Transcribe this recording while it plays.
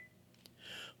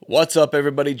What's up,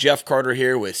 everybody? Jeff Carter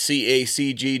here with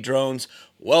CACG Drones.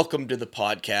 Welcome to the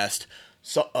podcast.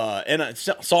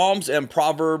 Psalms and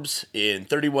Proverbs in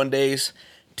 31 days.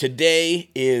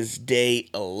 Today is day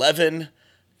 11.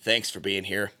 Thanks for being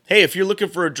here. Hey, if you're looking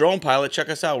for a drone pilot, check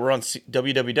us out. We're on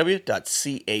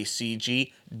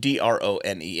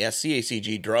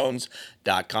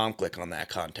www.cacgdrones.com. Click on that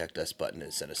Contact Us button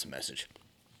and send us a message.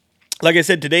 Like I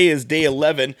said, today is day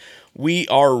 11. We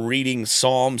are reading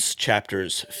Psalms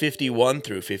chapters 51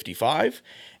 through 55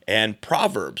 and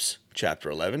Proverbs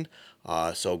chapter 11.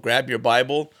 So grab your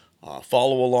Bible,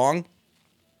 follow along.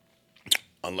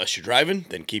 Unless you're driving,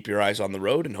 then keep your eyes on the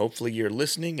road and hopefully you're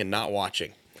listening and not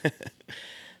watching.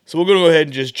 So we're going to go ahead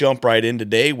and just jump right in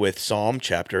today with Psalm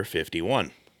chapter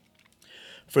 51.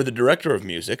 For the director of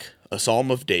music, a psalm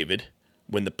of David,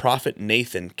 when the prophet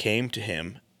Nathan came to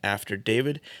him after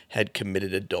David had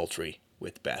committed adultery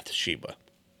with Bathsheba.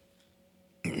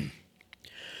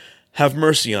 Have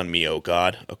mercy on me, O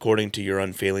God, according to your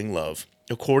unfailing love,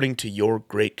 according to your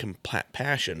great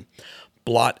compassion,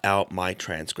 blot out my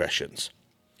transgressions.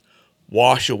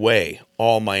 Wash away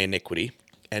all my iniquity,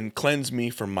 and cleanse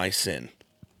me from my sin.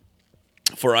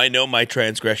 For I know my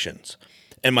transgressions,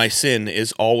 and my sin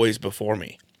is always before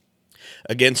me.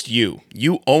 Against you,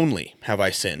 you only have I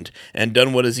sinned, and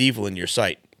done what is evil in your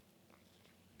sight.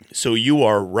 So you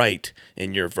are right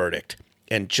in your verdict,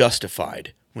 and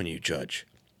justified when you judge.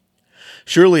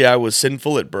 Surely I was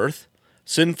sinful at birth,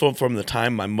 sinful from the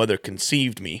time my mother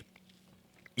conceived me.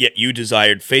 Yet you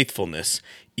desired faithfulness,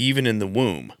 even in the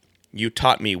womb. You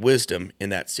taught me wisdom in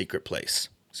that secret place.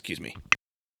 Excuse me.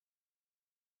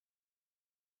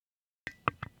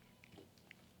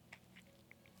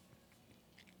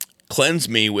 Cleanse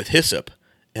me with hyssop,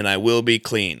 and I will be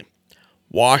clean.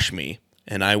 Wash me,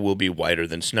 and I will be whiter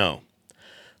than snow.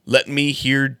 Let me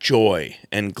hear joy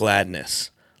and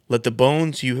gladness. Let the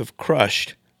bones you have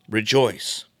crushed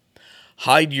rejoice.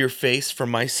 Hide your face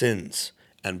from my sins,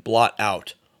 and blot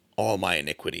out all my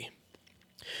iniquity.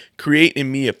 Create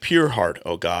in me a pure heart,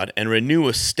 O God, and renew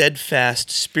a steadfast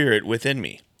spirit within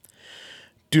me.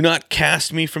 Do not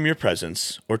cast me from your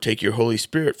presence, or take your Holy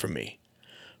Spirit from me.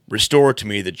 Restore to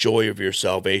me the joy of your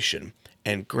salvation,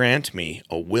 and grant me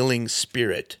a willing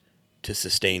spirit to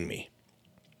sustain me.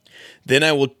 Then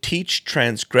I will teach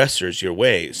transgressors your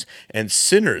ways, and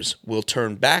sinners will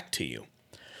turn back to you.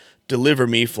 Deliver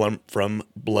me from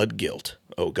blood guilt,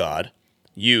 O God,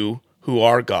 you who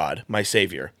are God, my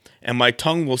Savior, and my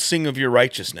tongue will sing of your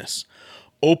righteousness.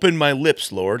 Open my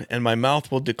lips, Lord, and my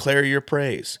mouth will declare your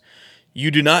praise.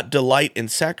 You do not delight in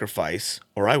sacrifice,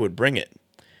 or I would bring it.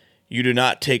 You do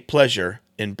not take pleasure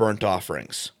in burnt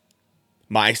offerings.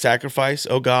 My sacrifice,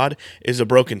 O God, is a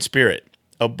broken spirit,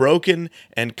 a broken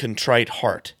and contrite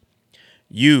heart.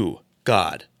 You,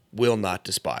 God, will not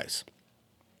despise.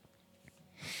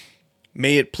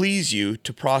 May it please you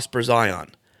to prosper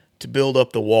Zion, to build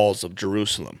up the walls of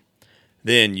Jerusalem.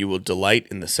 Then you will delight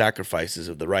in the sacrifices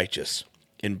of the righteous,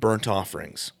 in burnt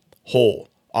offerings,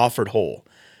 offered whole.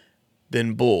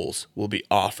 Then bulls will be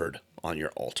offered on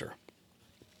your altar.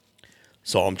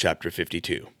 Psalm chapter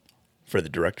 52. For the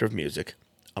director of music,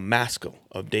 a maskil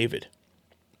of David.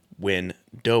 When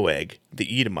Doeg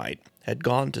the Edomite had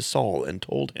gone to Saul and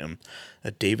told him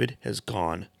that David has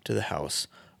gone to the house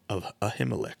of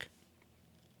Ahimelech.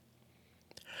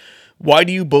 Why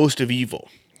do you boast of evil,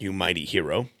 you mighty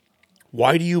hero?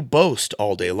 Why do you boast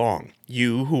all day long,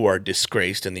 you who are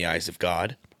disgraced in the eyes of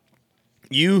God?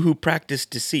 You who practice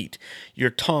deceit, your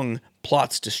tongue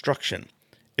plots destruction.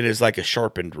 It is like a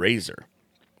sharpened razor.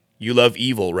 You love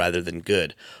evil rather than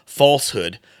good,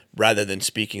 falsehood rather than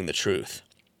speaking the truth.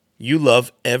 You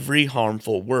love every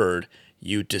harmful word,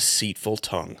 you deceitful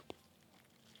tongue.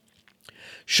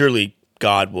 Surely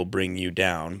God will bring you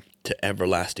down to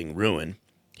everlasting ruin.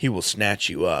 He will snatch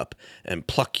you up and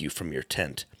pluck you from your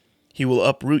tent. He will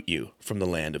uproot you from the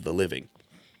land of the living.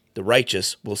 The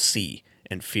righteous will see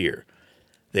and fear.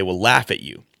 They will laugh at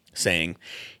you, saying,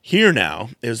 Here now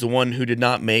is the one who did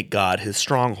not make God his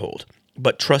stronghold,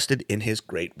 but trusted in his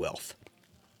great wealth,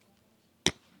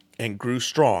 and grew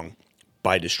strong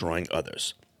by destroying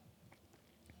others.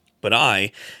 But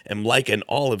I am like an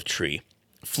olive tree,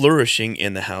 flourishing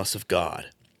in the house of God.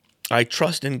 I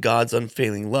trust in God's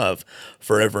unfailing love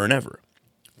forever and ever.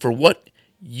 For what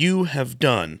you have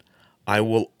done, I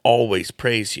will always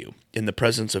praise you in the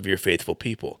presence of your faithful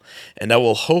people, and I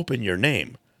will hope in your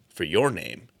name, for your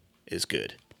name is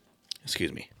good.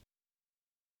 Excuse me.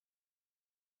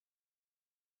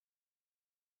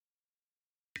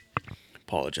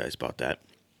 Apologize about that.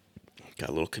 Got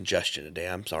a little congestion today,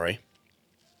 I'm sorry.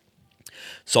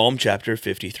 Psalm chapter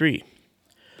 53.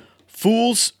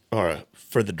 Fools or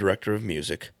for the director of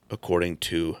music, according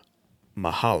to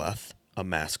Mahalath, a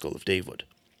maskil of David.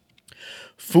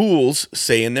 Fools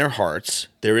say in their hearts,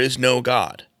 there is no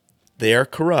God. They are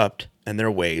corrupt, and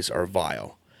their ways are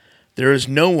vile. There is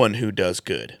no one who does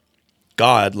good.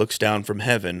 God looks down from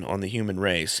heaven on the human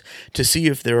race to see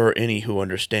if there are any who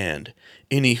understand,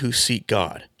 any who seek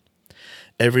God.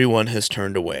 Everyone has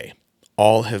turned away.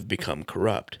 All have become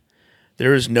corrupt.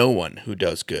 There is no one who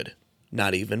does good,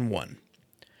 not even one.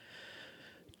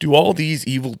 Do all these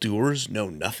evildoers know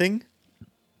nothing?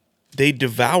 They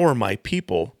devour my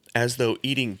people as though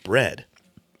eating bread.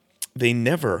 They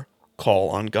never call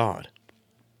on God.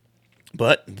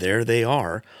 But there they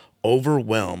are,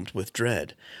 overwhelmed with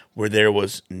dread, where there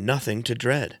was nothing to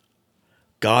dread.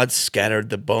 God scattered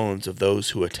the bones of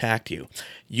those who attacked you.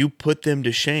 You put them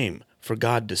to shame, for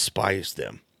God despised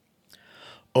them.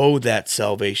 Oh, that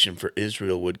salvation for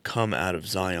Israel would come out of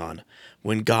Zion.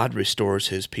 When God restores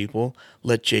his people,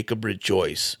 let Jacob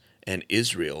rejoice, and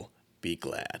Israel be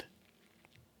glad.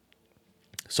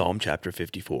 Psalm chapter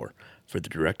 54, for the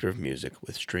director of music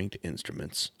with stringed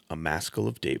instruments, a maskil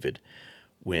of David,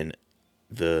 when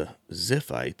the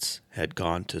Ziphites had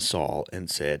gone to Saul and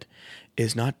said,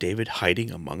 Is not David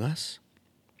hiding among us?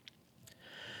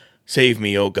 Save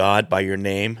me, O God, by your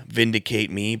name.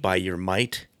 Vindicate me by your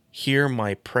might. Hear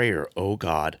my prayer, O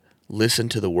God. Listen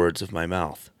to the words of my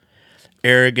mouth.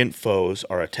 Arrogant foes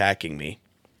are attacking me.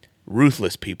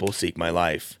 Ruthless people seek my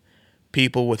life.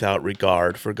 People without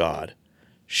regard for God.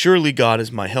 Surely God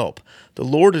is my help. The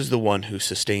Lord is the one who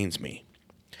sustains me.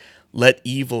 Let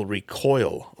evil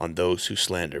recoil on those who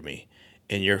slander me.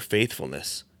 In your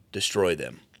faithfulness, destroy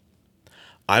them.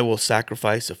 I will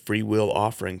sacrifice a freewill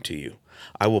offering to you.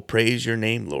 I will praise your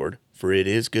name, Lord, for it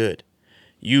is good.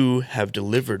 You have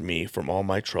delivered me from all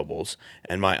my troubles,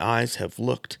 and my eyes have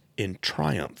looked in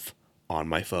triumph on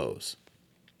my foes.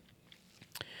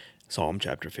 Psalm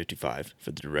chapter 55,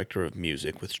 for the director of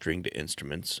music with stringed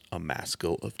instruments, a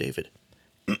maskil of David.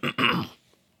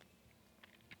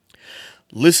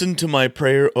 Listen to my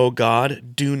prayer, O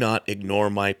God. Do not ignore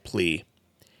my plea.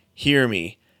 Hear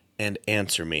me and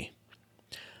answer me.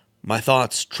 My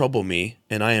thoughts trouble me,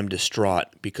 and I am distraught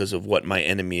because of what my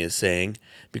enemy is saying,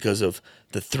 because of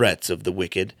the threats of the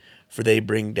wicked, for they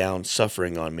bring down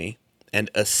suffering on me and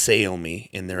assail me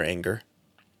in their anger.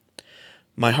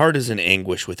 My heart is in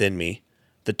anguish within me.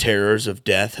 The terrors of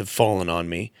death have fallen on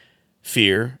me.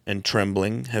 Fear and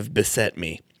trembling have beset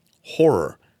me.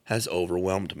 Horror has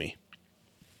overwhelmed me.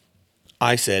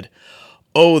 I said,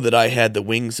 Oh, that I had the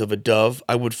wings of a dove,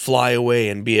 I would fly away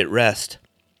and be at rest.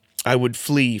 I would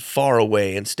flee far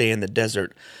away and stay in the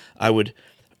desert. I would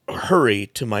hurry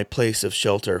to my place of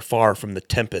shelter, far from the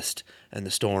tempest and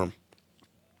the storm.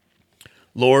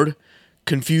 Lord,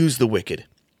 confuse the wicked,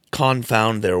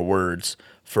 confound their words,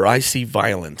 for I see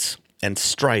violence and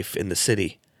strife in the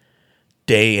city.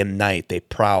 Day and night they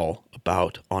prowl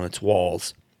about on its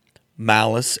walls.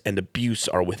 Malice and abuse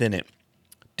are within it.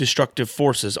 Destructive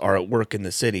forces are at work in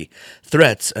the city.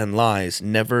 Threats and lies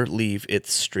never leave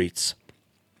its streets.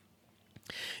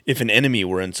 If an enemy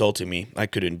were insulting me, I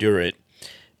could endure it.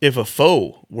 If a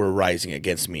foe were rising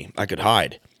against me, I could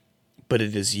hide. But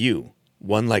it is you,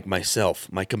 one like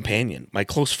myself, my companion, my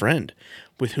close friend,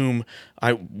 with whom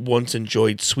I once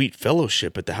enjoyed sweet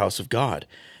fellowship at the house of God,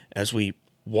 as we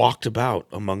walked about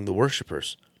among the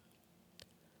worshippers.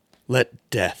 Let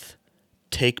death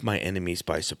take my enemies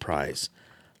by surprise.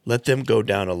 Let them go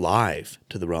down alive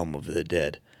to the realm of the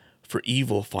dead, for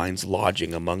evil finds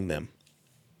lodging among them.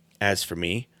 As for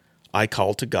me, I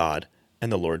call to God,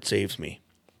 and the Lord saves me.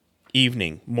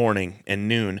 Evening, morning, and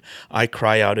noon, I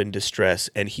cry out in distress,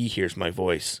 and he hears my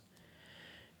voice.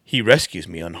 He rescues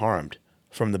me unharmed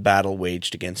from the battle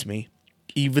waged against me,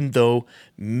 even though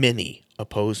many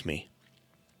oppose me.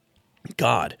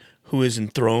 God, who is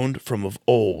enthroned from of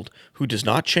old, who does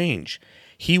not change,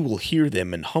 he will hear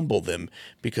them and humble them,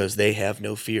 because they have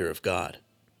no fear of God.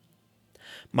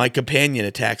 My companion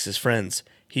attacks his friends.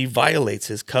 He violates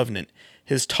his covenant.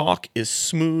 His talk is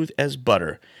smooth as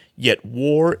butter, yet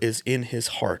war is in his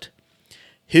heart.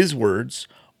 His words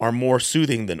are more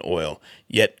soothing than oil,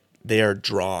 yet they are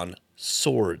drawn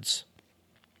swords.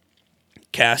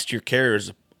 Cast your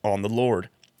cares on the Lord,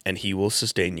 and he will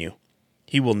sustain you.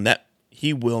 He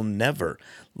will never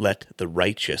let the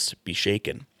righteous be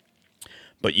shaken.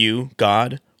 But you,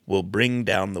 God, will bring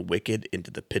down the wicked into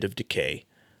the pit of decay.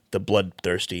 The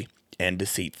bloodthirsty and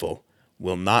deceitful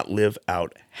will not live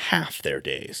out half their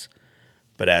days.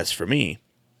 But as for me,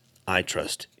 I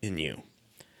trust in you.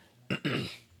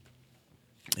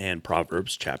 And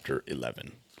Proverbs chapter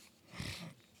 11.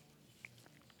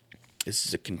 This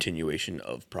is a continuation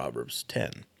of Proverbs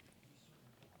 10.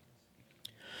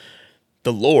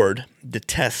 The Lord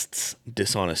detests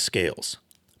dishonest scales,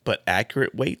 but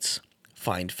accurate weights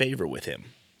find favor with him.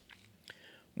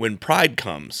 When pride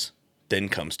comes, then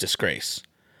comes disgrace,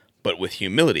 but with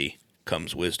humility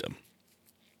comes wisdom.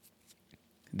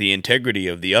 The integrity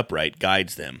of the upright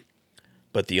guides them,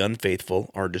 but the unfaithful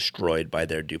are destroyed by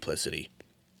their duplicity.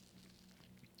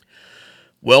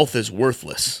 Wealth is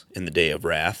worthless in the day of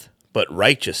wrath, but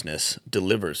righteousness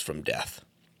delivers from death.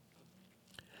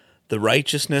 The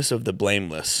righteousness of the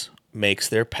blameless makes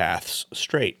their paths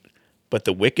straight, but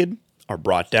the wicked are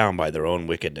brought down by their own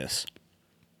wickedness.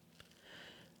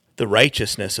 The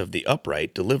righteousness of the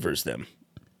upright delivers them,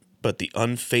 but the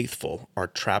unfaithful are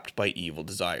trapped by evil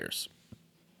desires.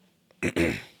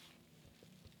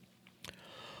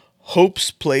 Hopes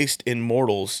placed in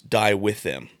mortals die with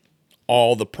them.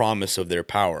 All the promise of their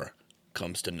power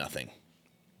comes to nothing.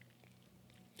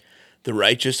 The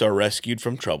righteous are rescued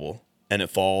from trouble, and it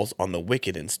falls on the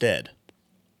wicked instead.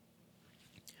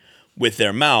 With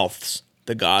their mouths,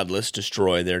 the godless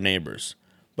destroy their neighbors,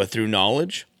 but through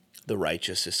knowledge, the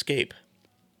righteous escape.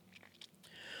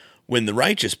 When the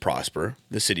righteous prosper,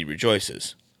 the city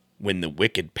rejoices. When the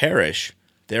wicked perish,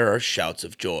 there are shouts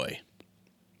of joy.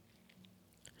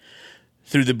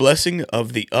 Through the blessing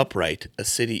of the upright, a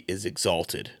city is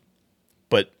exalted,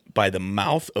 but by the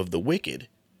mouth of the wicked,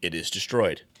 it is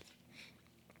destroyed.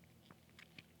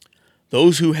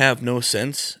 Those who have no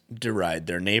sense deride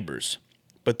their neighbors,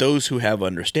 but those who have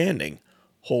understanding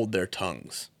hold their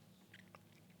tongues.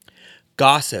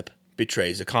 Gossip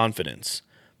betrays a confidence,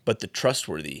 but the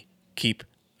trustworthy keep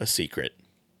a secret.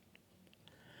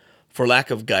 For lack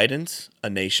of guidance, a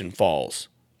nation falls,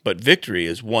 but victory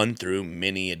is won through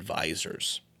many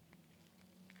advisors.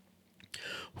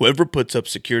 Whoever puts up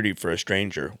security for a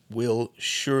stranger will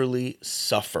surely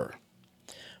suffer,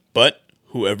 but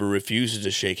whoever refuses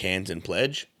to shake hands and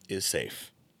pledge is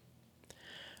safe.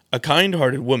 A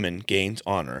kind-hearted woman gains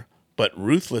honor, but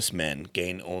ruthless men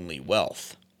gain only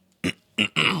wealth.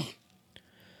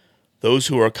 Those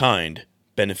who are kind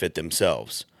benefit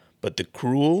themselves, but the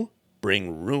cruel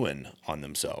bring ruin on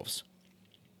themselves.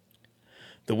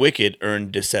 The wicked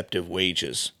earn deceptive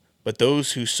wages, but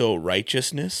those who sow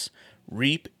righteousness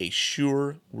reap a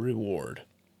sure reward.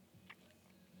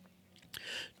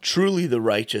 Truly the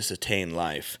righteous attain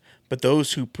life, but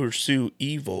those who pursue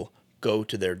evil go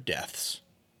to their deaths.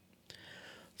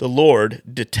 The Lord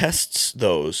detests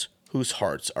those whose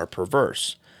hearts are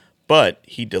perverse, but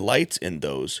he delights in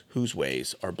those whose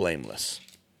ways are blameless.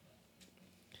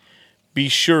 Be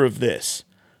sure of this,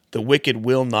 the wicked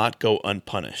will not go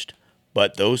unpunished,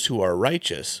 but those who are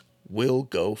righteous will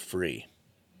go free.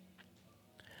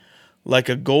 Like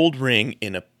a gold ring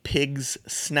in a pig's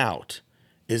snout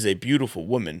is a beautiful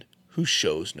woman who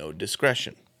shows no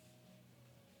discretion.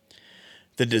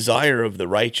 The desire of the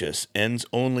righteous ends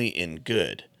only in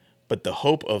good, but the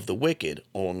hope of the wicked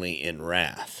only in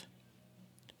wrath.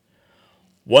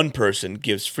 One person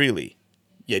gives freely,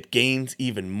 yet gains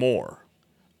even more.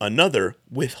 Another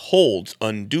withholds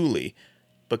unduly,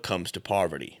 but comes to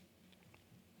poverty.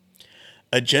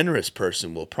 A generous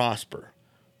person will prosper.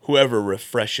 Whoever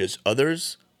refreshes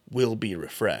others will be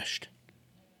refreshed.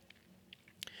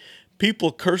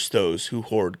 People curse those who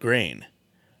hoard grain,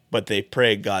 but they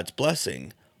pray God's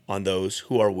blessing on those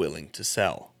who are willing to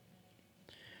sell.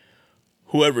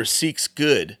 Whoever seeks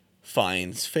good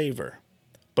finds favor,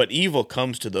 but evil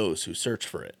comes to those who search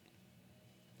for it.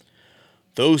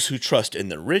 Those who trust in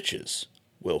the riches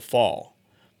will fall,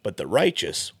 but the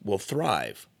righteous will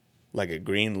thrive like a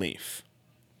green leaf.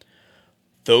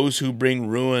 Those who bring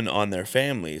ruin on their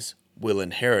families will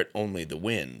inherit only the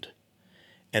wind,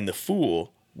 and the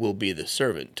fool will be the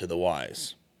servant to the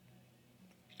wise.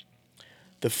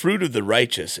 The fruit of the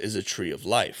righteous is a tree of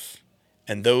life,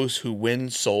 and those who win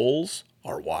souls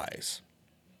are wise.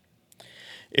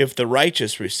 If the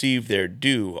righteous receive their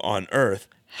due on earth,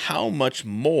 how much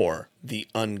more the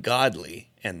ungodly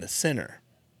and the sinner?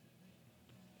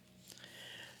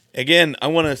 Again, I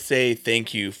want to say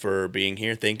thank you for being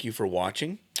here. Thank you for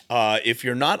watching. If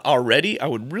you're not already, I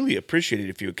would really appreciate it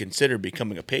if you would consider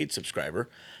becoming a paid subscriber.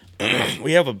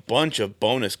 We have a bunch of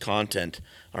bonus content,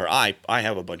 or I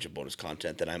have a bunch of bonus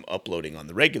content that I'm uploading on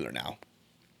the regular now.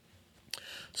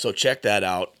 So check that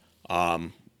out.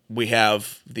 We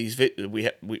have these.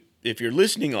 If you're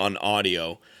listening on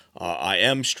audio, I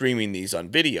am streaming these on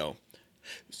video.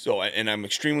 And I'm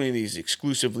streaming these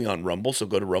exclusively on Rumble. So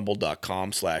go to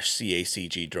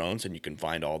rumble.com/CACG drones and you can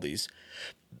find all these.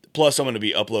 Plus, I'm going to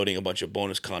be uploading a bunch of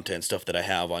bonus content stuff that I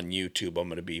have on YouTube. I'm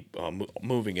going to be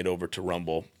moving it over to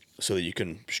Rumble so that you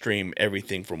can stream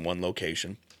everything from one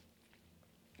location.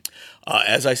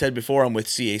 As I said before, I'm with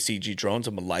CACG Drones.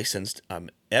 I'm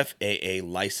FAA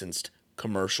licensed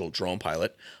commercial drone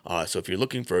pilot. So if you're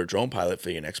looking for a drone pilot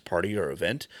for your next party or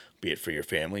event, be it for your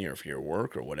family or for your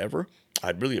work or whatever,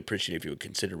 I'd really appreciate if you would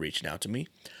consider reaching out to me.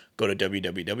 Go to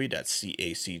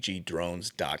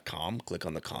www.cacgdrones.com. Click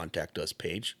on the Contact Us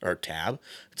page or tab.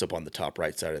 It's up on the top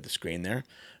right side of the screen there.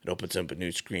 It opens up a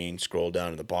new screen. Scroll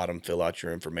down to the bottom, fill out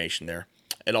your information there.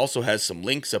 It also has some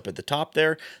links up at the top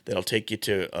there that'll take you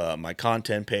to my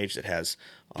content page that has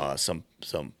some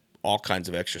all kinds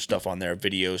of extra stuff on there,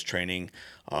 videos, training,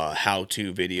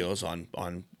 how-to videos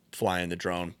on flying the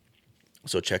drone.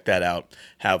 So check that out.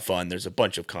 Have fun. There's a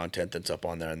bunch of content that's up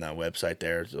on there on that website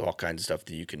there. There's all kinds of stuff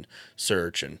that you can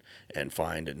search and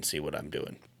find and see what I'm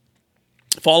doing.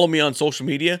 Follow me on social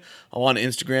media. I'm on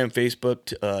Instagram,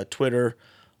 Facebook, Twitter.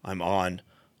 I'm on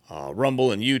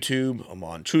Rumble and YouTube. I'm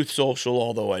on Truth Social,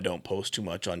 although I don't post too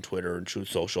much on Twitter and Truth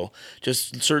Social.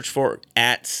 Just search for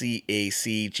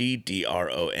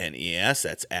 @CACGDRONES.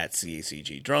 That's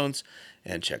 @CACG Drones,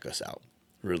 and check us out.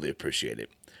 Really appreciate it.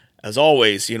 As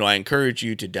always, I encourage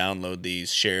you to download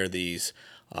these, share these,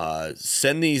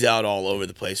 send these out all over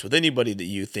the place with anybody that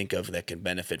you think of that can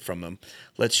benefit from them.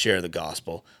 Let's share the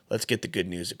gospel. Let's get the good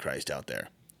news of Christ out there.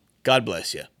 God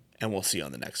bless you, and we'll see you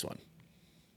on the next one.